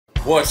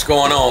What's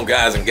going on,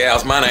 guys and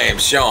gals? My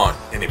name's Sean,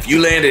 and if you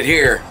landed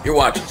here, you're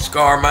watching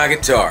Scar My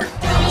Guitar.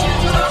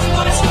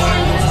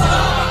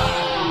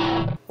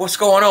 What's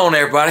going on,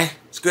 everybody?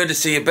 It's good to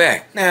see you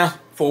back. Now,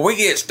 before we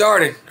get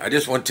started, I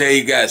just want to tell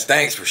you guys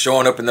thanks for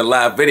showing up in the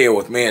live video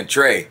with me and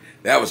Trey.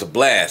 That was a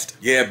blast.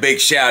 Yeah, big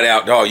shout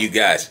out to all you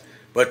guys.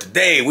 But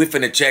today, we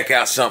finna check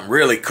out something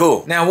really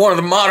cool. Now, one of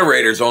the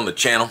moderators on the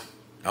channel,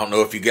 I don't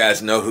know if you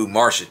guys know who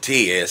Marsha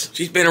T is.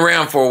 She's been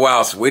around for a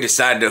while, so we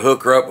decided to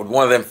hook her up with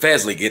one of them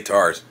Fesley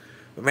guitars.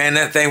 But man,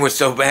 that thing was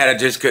so bad I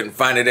just couldn't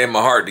find it in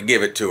my heart to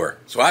give it to her.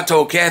 So I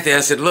told Kathy, I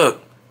said,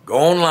 look, go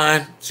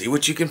online, see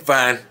what you can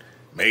find,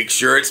 make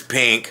sure it's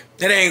pink.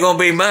 It ain't gonna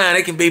be mine,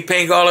 it can be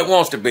pink all it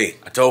wants to be.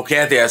 I told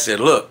Kathy, I said,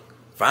 look,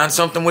 find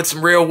something with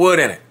some real wood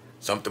in it.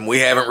 Something we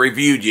haven't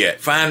reviewed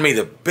yet. Find me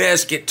the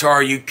best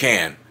guitar you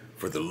can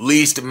for the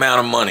least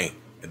amount of money,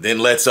 and then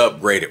let's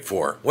upgrade it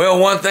for her. Well,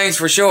 one thing's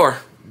for sure.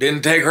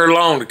 Didn't take her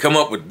long to come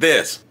up with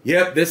this.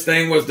 Yep, this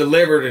thing was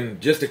delivered in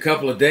just a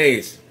couple of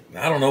days.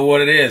 I don't know what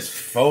it is.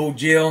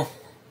 Fojill?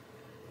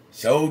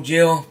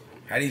 Sojill?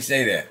 How do you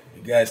say that?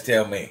 You guys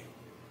tell me.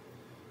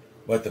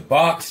 But the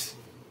box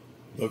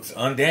looks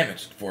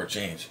undamaged for a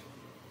change.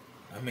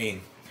 I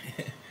mean,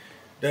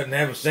 doesn't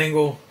have a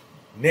single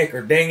nick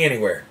or ding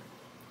anywhere.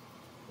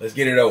 Let's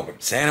get it open.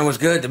 Santa was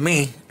good to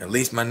me. At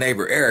least my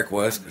neighbor Eric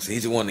was, because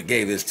he's the one that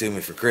gave this to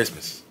me for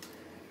Christmas.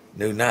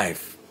 New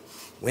knife.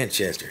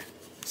 Winchester.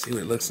 See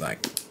what it looks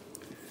like.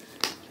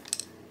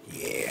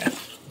 Yeah.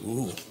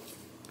 Ooh.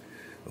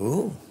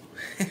 Ooh.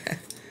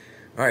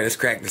 Alright, let's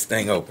crack this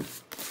thing open.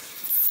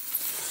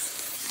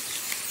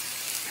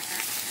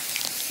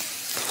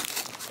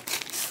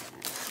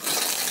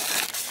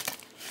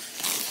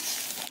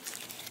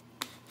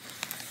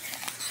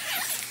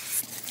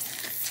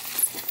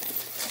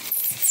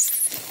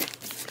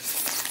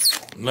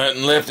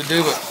 Nothing left to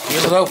do but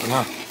peel it open,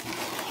 huh?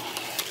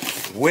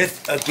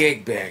 With a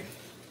gig bag.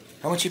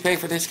 How much you pay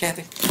for this,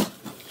 Kathy?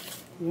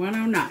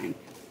 $109.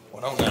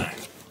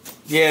 $109.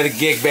 Yeah, the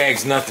gig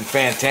bag's nothing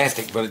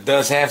fantastic, but it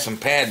does have some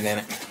padding in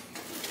it.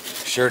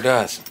 Sure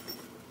does.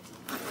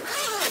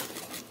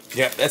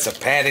 Yep, that's a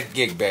padded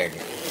gig bag.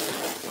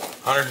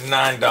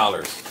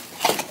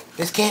 $109.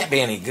 This can't be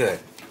any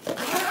good.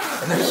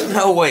 And there's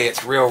no way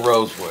it's real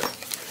rosewood.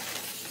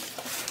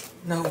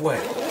 No way.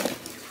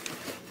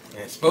 And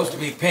it's supposed to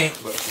be pink,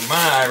 but from my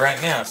eye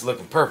right now, it's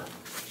looking purple.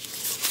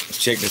 Let's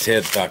check this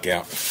headstock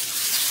out.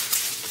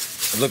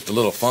 It looked a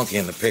little funky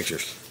in the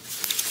pictures.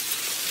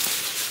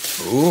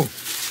 Ooh.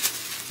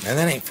 Man,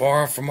 that ain't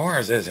far off from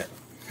ours, is it?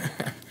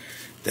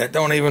 That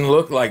don't even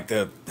look like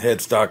the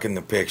headstock in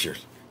the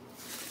pictures.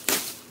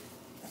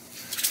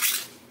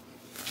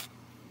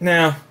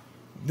 Now,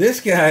 this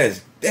guy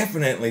is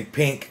definitely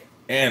pink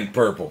and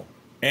purple.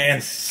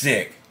 And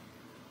sick.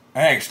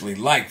 I actually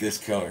like this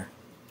color.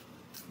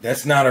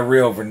 That's not a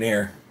real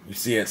veneer. You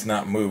see it's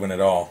not moving at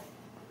all.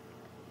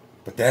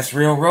 But that's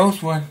real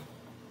rosewood.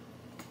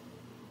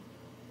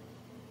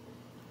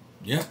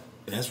 Yep,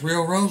 that's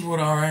real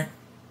rosewood, all right.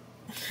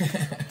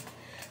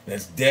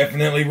 That's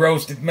definitely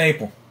roasted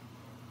maple.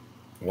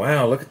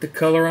 Wow, look at the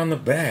color on the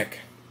back.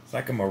 It's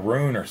like a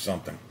maroon or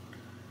something.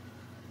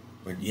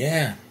 But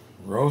yeah,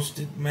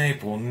 roasted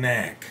maple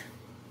neck.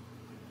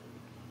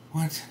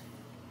 What?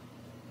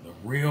 The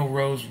real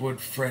rosewood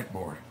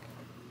fretboard.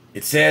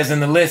 It says in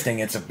the listing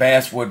it's a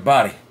basswood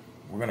body.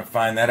 We're going to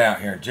find that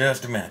out here in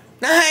just a minute.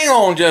 Now hang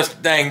on just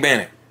a dang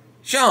minute.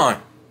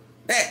 Sean,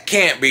 that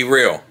can't be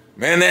real.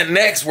 Man, that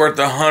neck's worth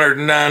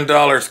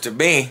 $109 to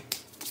me.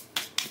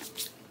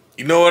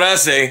 You know what I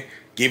say?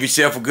 Give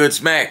yourself a good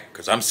smack,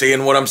 because I'm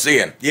seeing what I'm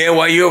seeing. Yeah,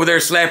 while you over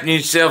there slapping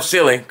yourself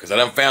silly, because I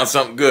done found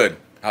something good,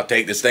 I'll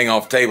take this thing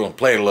off the table and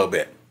play it a little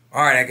bit.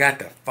 Alright, I got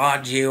the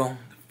Fojill,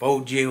 the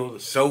Fojill, the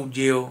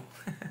Sojill,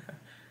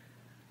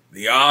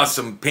 the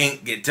awesome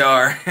pink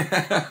guitar.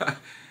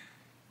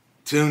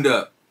 Tuned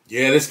up.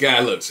 Yeah, this guy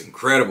looks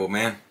incredible,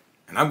 man.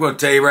 And I'm going to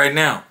tell you right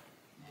now,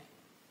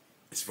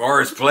 as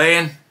far as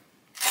playing,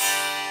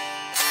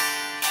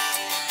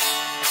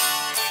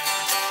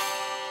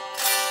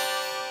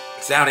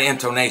 it's out of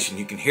intonation.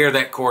 You can hear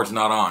that chord's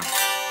not on.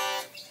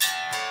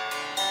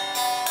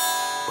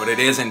 But it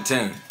is in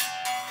tune.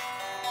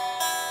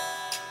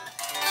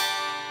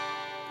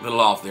 A little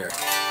off there.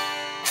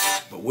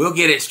 But we'll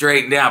get it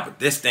straightened out, but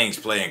this thing's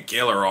playing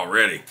killer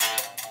already.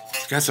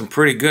 It's got some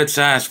pretty good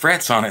sized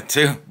frets on it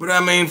too. But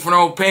I mean, for an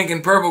old pink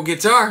and purple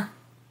guitar,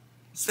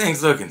 this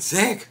thing's looking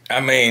sick.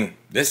 I mean,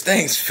 this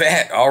thing's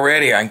fat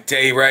already. I can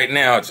tell you right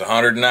now, it's a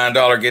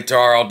 $109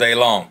 guitar all day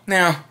long.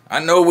 Now, I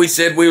know we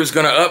said we was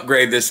gonna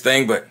upgrade this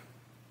thing, but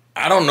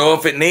I don't know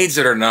if it needs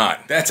it or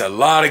not. That's a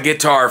lot of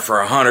guitar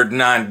for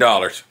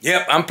 $109.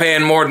 Yep, I'm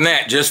paying more than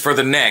that just for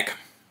the neck.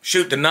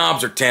 Shoot, the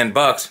knobs are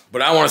 $10,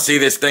 but I want to see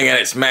this thing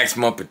at its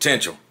maximum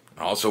potential.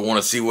 I also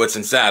want to see what's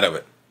inside of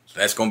it. So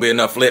that's going to be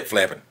enough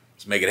flip-flapping.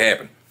 Let's make it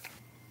happen.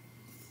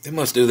 They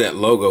must do that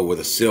logo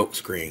with a silk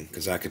screen,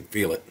 because I can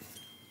feel it.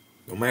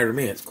 Don't matter to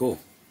me, it's cool.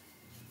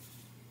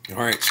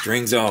 Alright,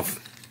 strings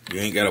off. You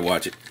ain't got to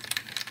watch it.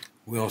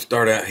 We're going to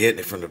start out hitting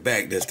it from the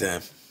back this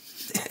time.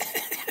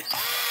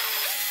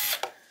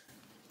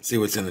 See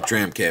what's in the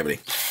tram cavity.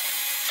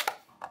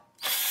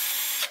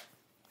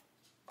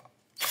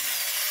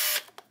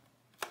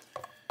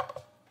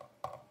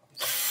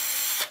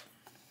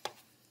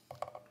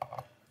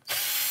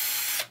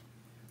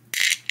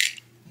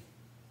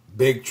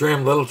 Big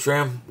trim, little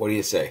trim, what do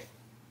you say?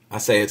 I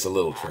say it's a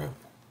little trim.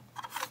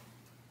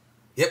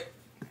 Yep.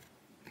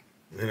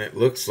 And it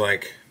looks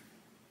like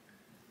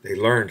they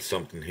learned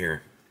something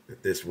here.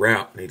 That this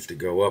route needs to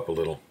go up a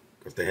little.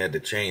 Because they had to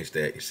change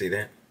that. You see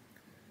that?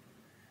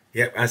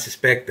 Yep, I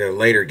suspect the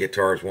later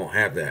guitars won't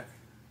have that.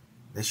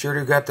 They sure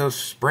do got those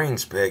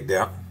springs pegged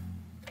out.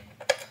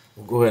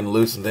 We'll go ahead and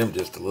loosen them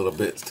just a little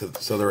bit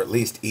so they're at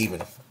least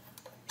even.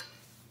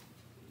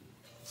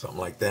 Something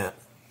like that.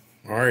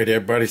 Alright,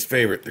 everybody's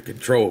favorite, the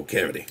control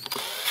cavity.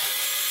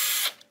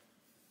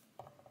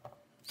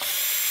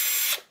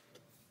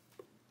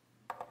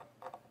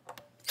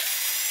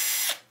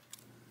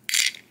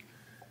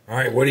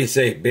 Alright, what do you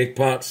say? Big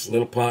pots,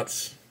 little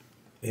pots,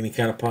 any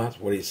kind of pots?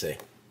 What do you say?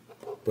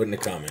 Put in the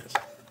comments.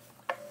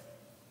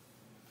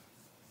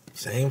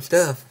 Same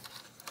stuff.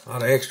 A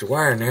lot of extra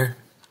wire in there.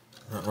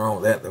 Nothing wrong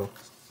with that though.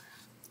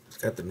 It's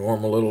got the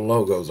normal little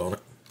logos on it.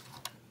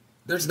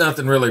 There's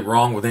nothing really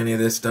wrong with any of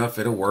this stuff.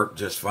 It'll work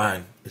just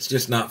fine. It's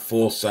just not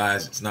full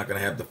size. It's not going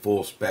to have the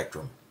full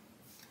spectrum.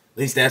 At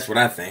least that's what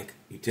I think.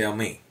 You tell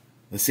me.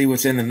 Let's see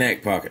what's in the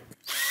neck pocket.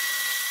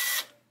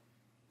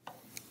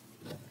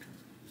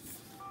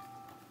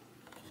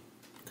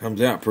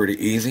 Comes out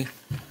pretty easy.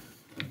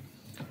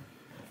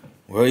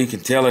 Well, you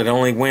can tell it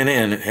only went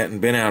in. It hadn't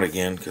been out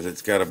again because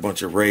it's got a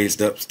bunch of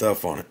raised up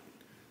stuff on it.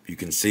 You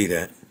can see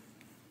that.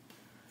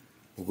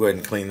 We'll go ahead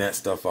and clean that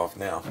stuff off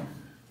now.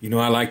 You know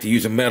I like to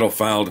use a metal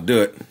file to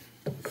do it.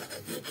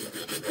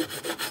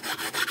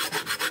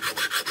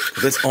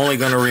 It's only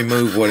going to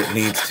remove what it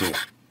needs to.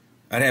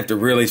 I'd have to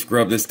really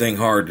scrub this thing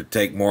hard to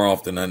take more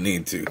off than I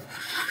need to.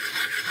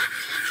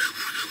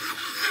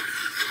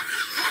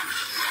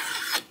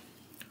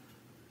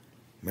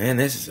 Man,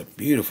 this is a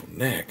beautiful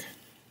neck.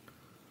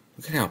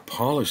 Look at how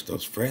polished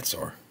those frets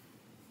are.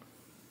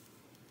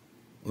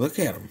 Look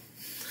at them.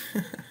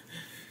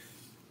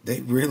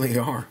 They really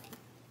are.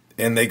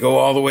 And they go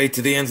all the way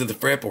to the ends of the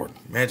fretboard.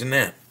 Imagine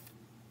that.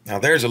 Now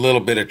there's a little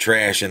bit of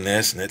trash in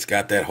this, and it's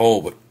got that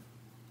hole, but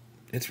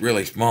it's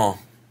really small.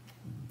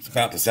 It's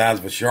about the size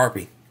of a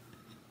Sharpie.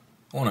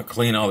 I want to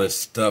clean all this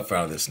stuff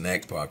out of this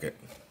neck pocket.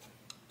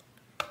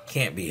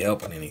 Can't be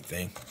helping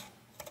anything.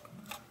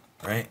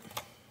 Right?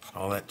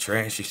 All that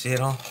trash, you see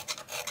it all?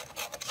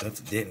 Stuff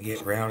that didn't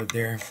get routed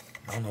there.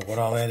 I don't know what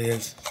all that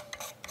is.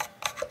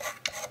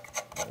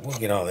 But we'll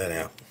get all that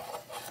out.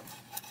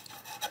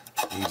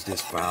 Use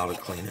this file to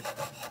clean it.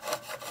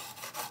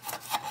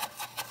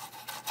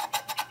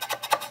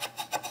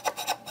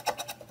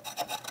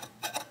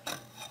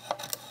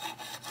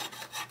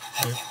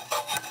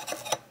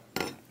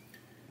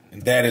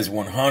 And that is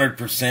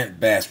 100%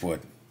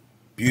 basswood.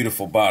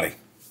 Beautiful body.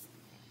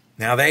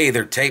 Now they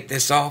either taped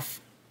this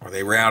off or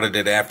they routed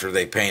it after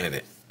they painted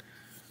it.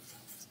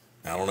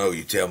 I don't know,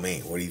 you tell me.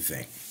 What do you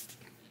think?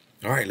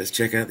 Alright, let's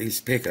check out these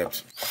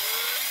pickups.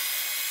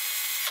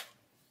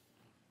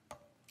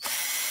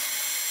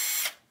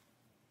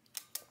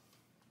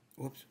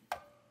 Whoops.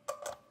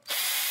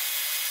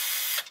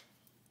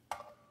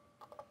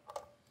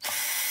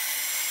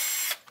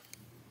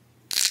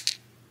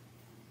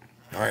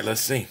 Alright,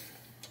 let's see.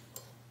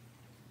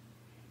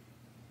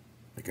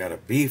 I got a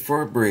B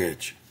for a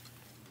bridge.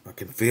 I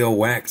can feel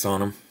wax on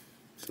them,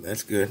 so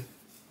that's good.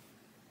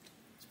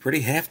 It's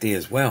pretty hefty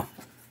as well.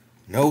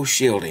 No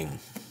shielding,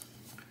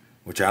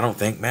 which I don't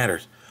think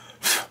matters.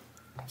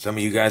 Some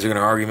of you guys are going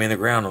to argue me in the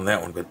ground on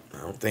that one, but I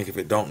don't think if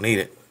it don't need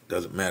it, it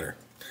doesn't matter.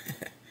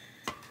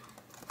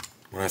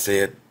 When I say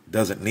it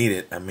doesn't need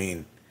it, I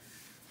mean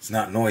it's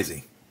not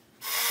noisy.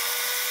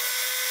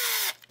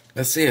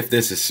 Let's see if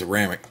this is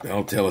ceramic.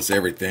 That'll tell us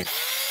everything.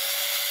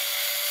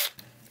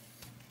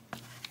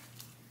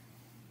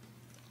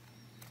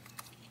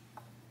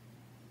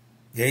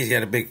 Yeah, he's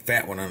got a big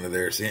fat one under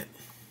there, see it?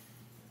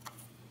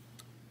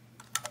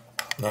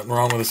 Nothing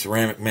wrong with a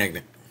ceramic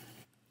magnet.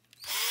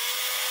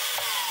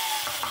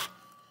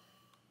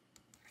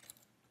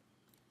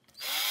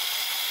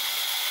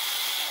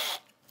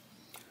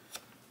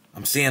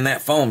 I'm seeing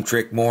that foam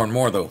trick more and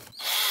more though.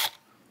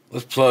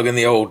 Let's plug in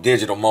the old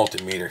digital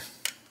multimeter.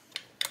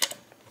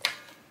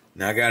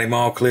 Now I got him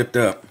all clipped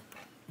up.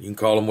 You can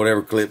call them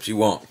whatever clips you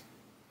want.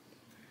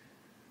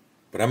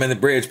 But I'm in the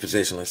bridge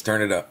position. Let's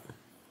turn it up.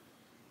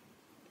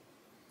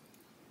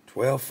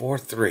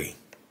 12-4-3.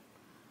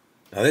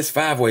 Now this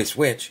 5-way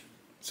switch,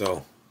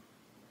 so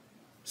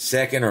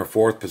second or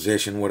fourth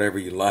position, whatever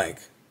you like.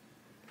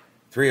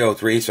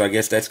 303, so I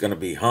guess that's going to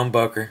be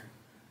humbucker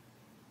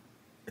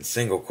and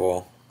single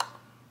coil.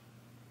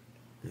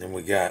 And then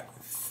we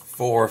got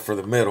 4 for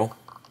the middle.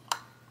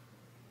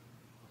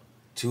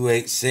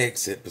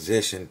 286 at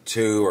position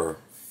 2 or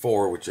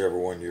 4, whichever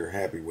one you're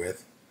happy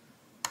with.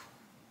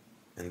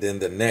 And then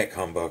the neck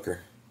humbucker.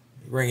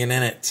 Bringing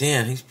in at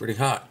 10, he's pretty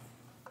hot.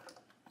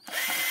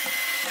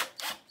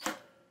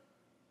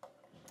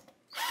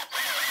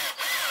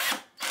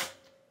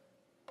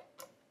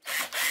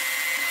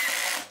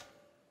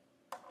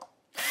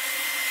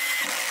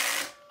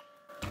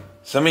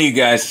 Some of you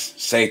guys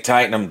say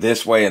tighten them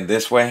this way and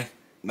this way.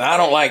 Now, I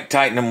don't like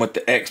tightening them with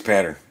the X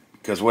pattern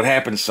because what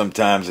happens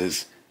sometimes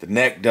is the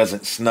neck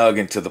doesn't snug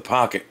into the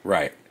pocket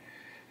right.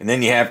 And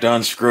then you have to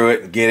unscrew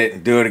it and get it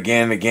and do it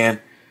again and again.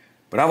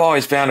 But I've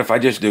always found if I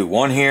just do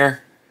one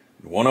here,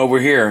 one over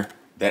here,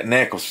 that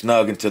neck will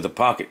snug into the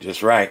pocket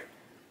just right.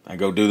 I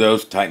go do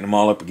those, tighten them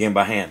all up again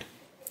by hand.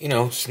 You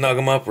know, snug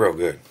them up real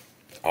good.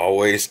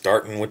 Always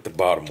starting with the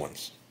bottom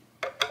ones.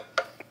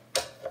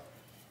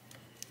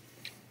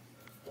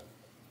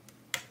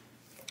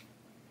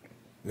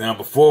 Now,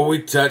 before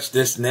we touch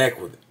this neck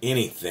with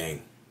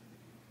anything,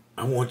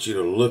 I want you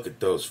to look at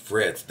those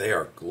frets. They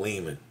are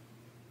gleaming.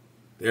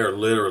 They are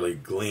literally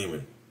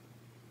gleaming.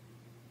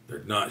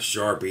 They're not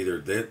sharp either.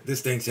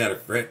 This thing's had a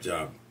fret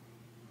job.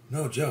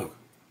 No joke.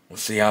 We'll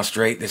see how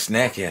straight this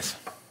neck is.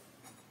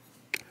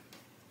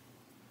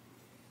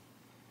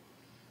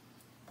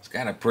 It's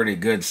got a pretty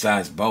good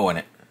sized bow in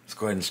it. Let's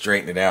go ahead and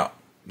straighten it out.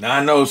 Now,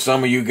 I know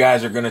some of you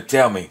guys are going to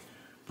tell me,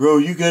 bro,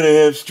 you got to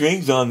have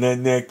strings on that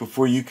neck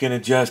before you can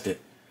adjust it.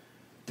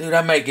 Dude,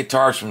 I make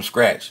guitars from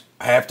scratch.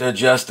 I have to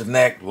adjust the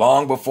neck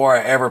long before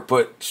I ever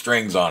put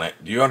strings on it.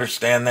 Do you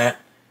understand that?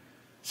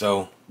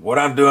 So, what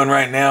I'm doing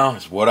right now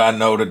is what I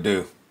know to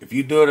do. If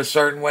you do it a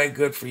certain way,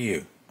 good for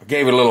you. I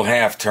gave it a little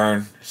half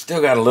turn. Still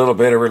got a little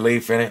bit of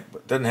relief in it,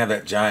 but doesn't have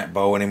that giant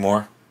bow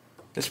anymore.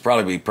 This will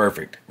probably be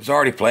perfect. It was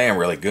already playing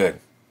really good.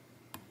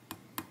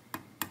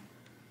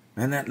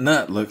 And that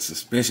nut looks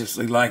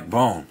suspiciously like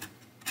bone.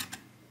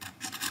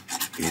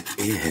 It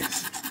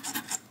is.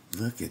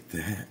 Look at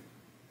that.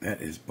 That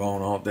is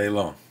bone all day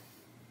long.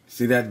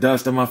 See that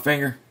dust on my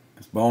finger?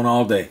 It's bone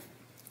all day.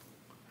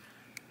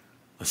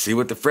 Let's see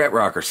what the fret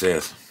rocker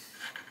says.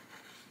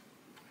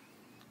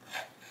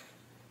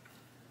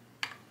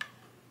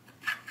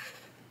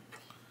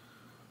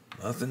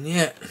 Nothing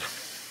yet.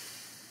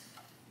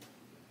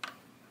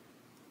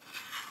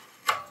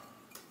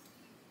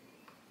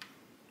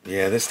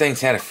 Yeah, this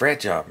thing's had a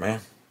fret job, man.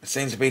 It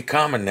seems to be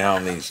common now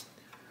on these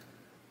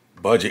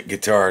budget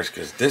guitars,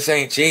 because this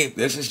ain't cheap.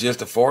 This is just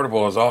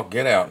affordable as all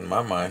get out in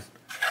my mind.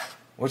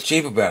 What's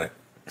cheap about it?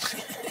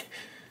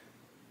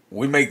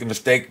 We make the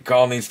mistake of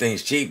calling these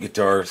things cheap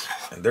guitars,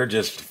 and they're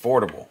just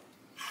affordable.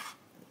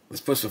 Let's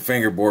put some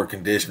fingerboard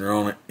conditioner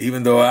on it,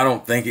 even though I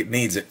don't think it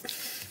needs it.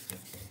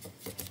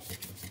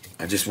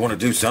 I just want to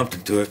do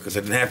something to it, because I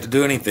didn't have to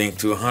do anything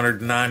to a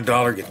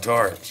 $109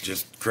 guitar. It's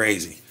just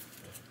crazy.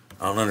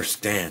 I don't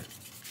understand.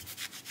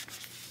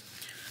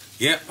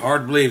 Yep,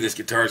 hard to believe this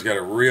guitar's got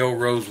a real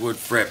Rosewood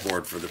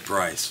fretboard for the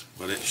price,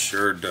 but it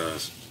sure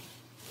does.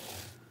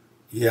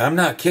 Yeah, I'm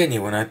not kidding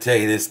you when I tell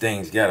you this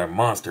thing's got a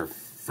monster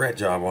fret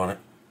job on it.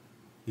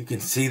 You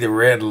can see the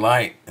red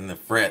light in the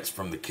frets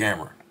from the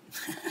camera.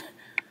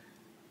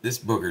 This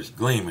booger's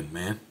gleaming,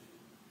 man.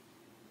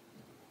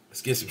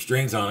 Let's get some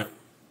strings on it.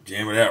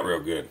 Jam it out real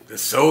good. The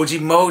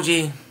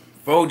Fojill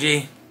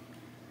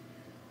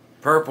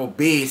Purple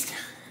Beast.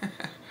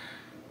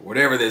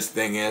 Whatever this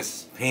thing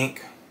is.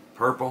 Pink,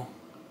 purple,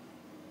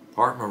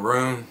 part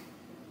maroon.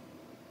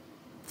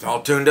 It's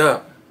all tuned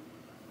up.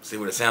 See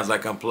what it sounds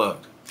like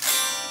unplugged.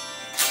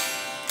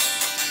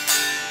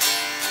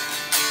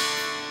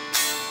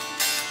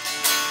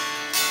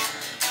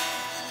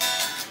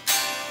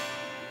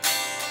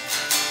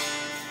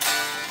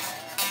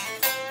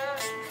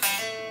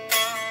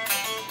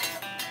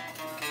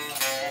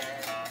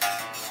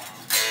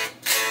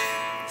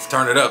 Let's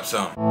turn it up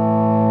some.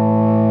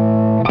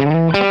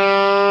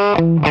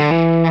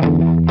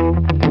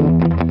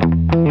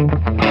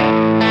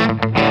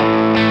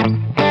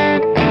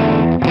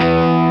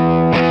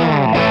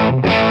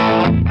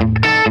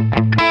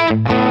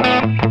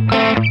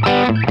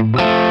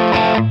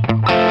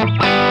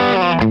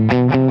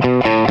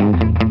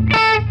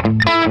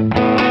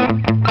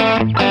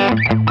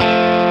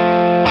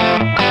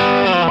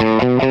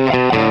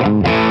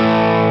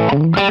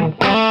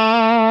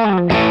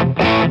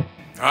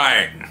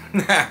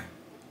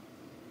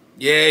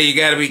 Yeah, you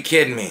gotta be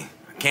kidding me.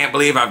 I can't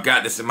believe I've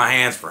got this in my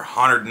hands for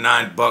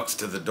 109 bucks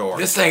to the door.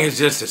 This thing is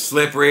just as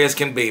slippery as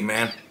can be,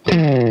 man.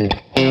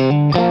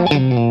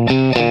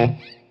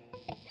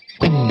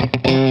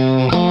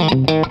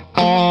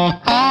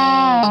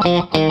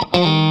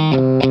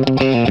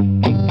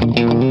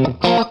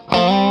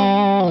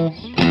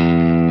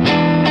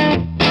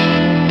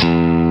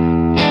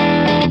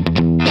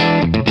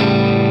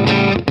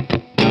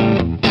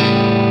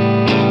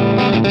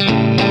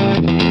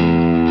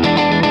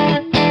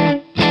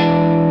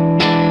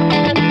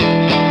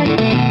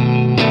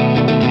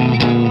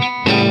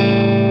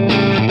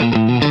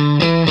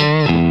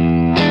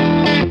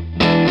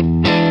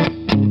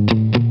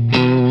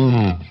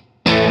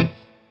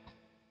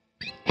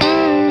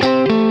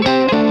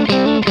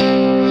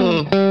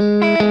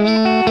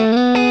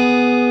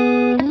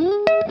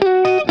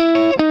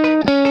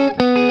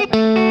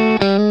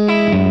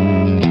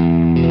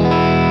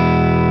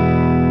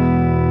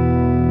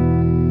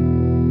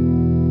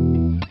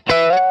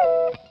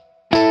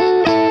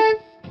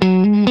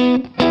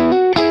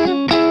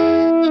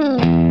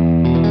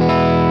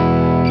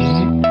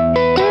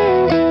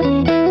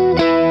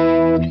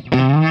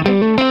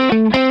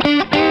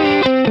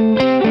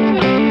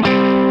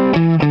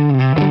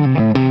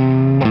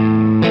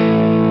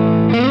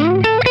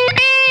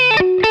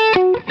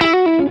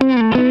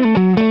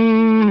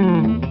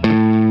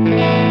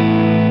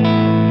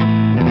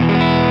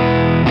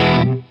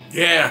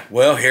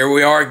 Well, here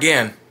we are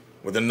again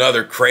with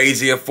another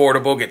crazy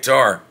affordable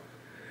guitar.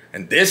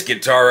 And this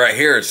guitar right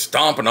here is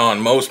stomping on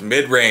most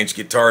mid-range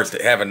guitars that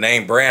have a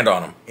name brand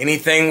on them.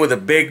 Anything with a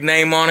big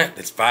name on it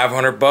that's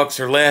 500 bucks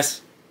or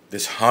less,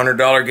 this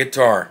 $100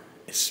 guitar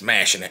is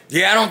smashing it.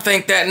 Yeah, I don't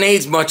think that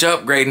needs much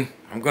upgrading.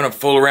 I'm gonna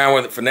fool around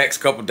with it for the next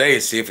couple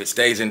days, see if it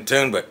stays in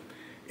tune, but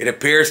it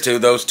appears to.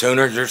 Those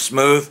tuners are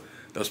smooth.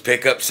 Those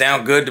pickups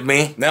sound good to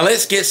me. Now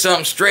let's get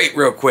something straight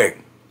real quick.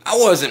 I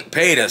wasn't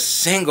paid a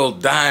single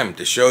dime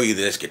to show you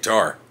this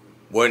guitar.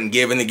 Wasn't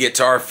given the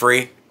guitar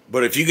free.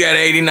 But if you got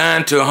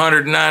 $89 to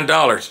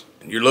 $109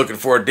 and you're looking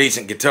for a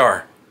decent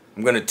guitar,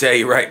 I'm going to tell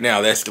you right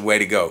now, that's the way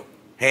to go.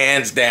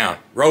 Hands down.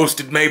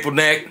 Roasted maple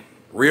neck,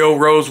 real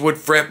rosewood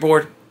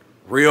fretboard,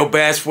 real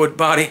basswood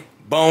body,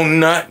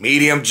 bone nut,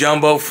 medium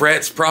jumbo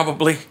frets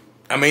probably.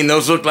 I mean,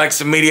 those look like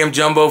some medium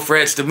jumbo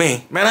frets to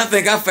me. Man, I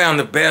think I found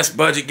the best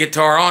budget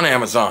guitar on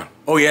Amazon.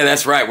 Oh yeah,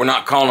 that's right, we're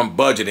not calling them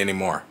budget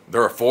anymore.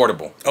 They're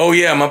affordable. Oh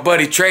yeah, my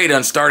buddy Trey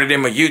done started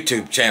him a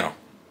YouTube channel.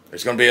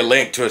 There's going to be a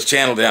link to his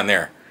channel down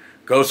there.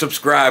 Go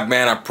subscribe,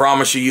 man. I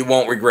promise you, you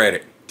won't regret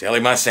it. Tell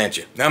him I sent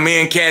you. Now,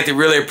 me and Kathy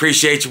really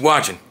appreciate you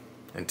watching.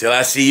 Until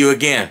I see you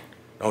again,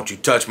 don't you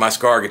touch my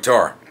Scar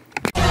guitar.